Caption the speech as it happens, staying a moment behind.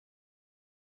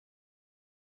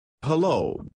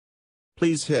Hello.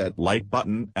 Please hit like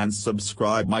button and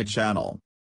subscribe my channel.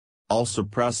 Also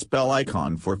press bell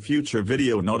icon for future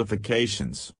video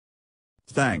notifications.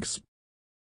 Thanks.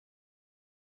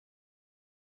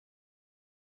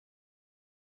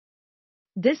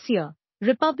 This year,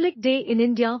 Republic Day in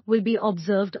India will be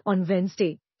observed on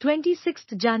Wednesday,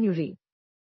 26th January.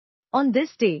 On this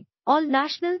day, all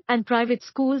national and private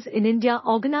schools in India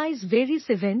organize various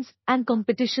events and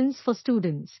competitions for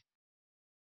students.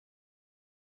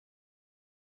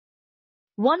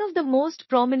 One of the most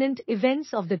prominent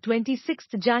events of the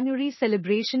 26th January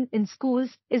celebration in schools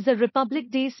is the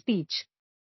Republic Day speech.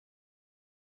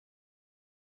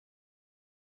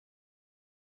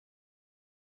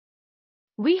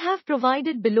 We have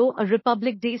provided below a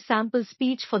Republic Day sample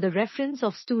speech for the reference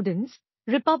of students.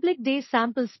 Republic Day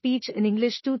sample speech in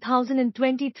English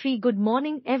 2023. Good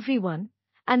morning everyone,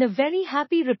 and a very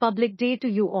happy Republic Day to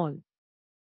you all.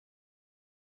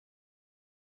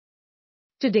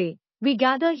 Today, we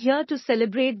gather here to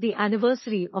celebrate the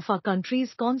anniversary of our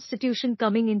country's constitution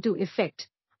coming into effect,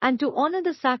 and to honor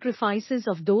the sacrifices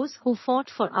of those who fought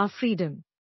for our freedom.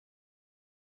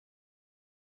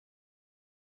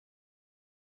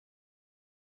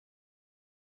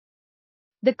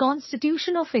 The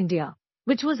Constitution of India,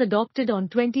 which was adopted on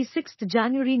 26th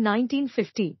January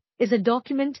 1950, is a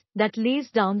document that lays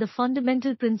down the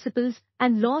fundamental principles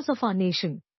and laws of our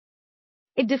nation.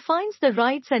 It defines the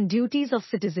rights and duties of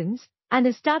citizens and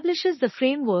establishes the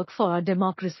framework for our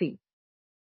democracy.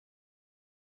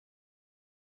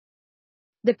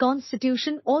 The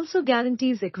Constitution also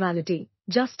guarantees equality,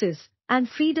 justice, and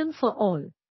freedom for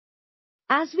all.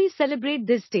 As we celebrate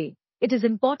this day, it is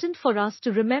important for us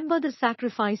to remember the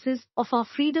sacrifices of our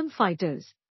freedom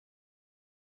fighters.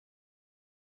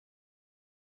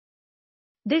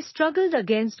 They struggled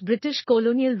against British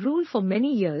colonial rule for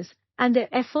many years, and their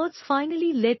efforts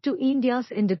finally led to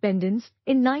India's independence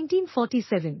in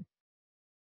 1947.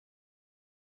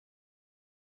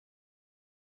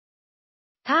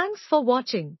 Thanks for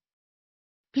watching.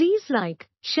 Please like,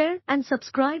 share and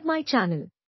subscribe my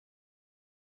channel.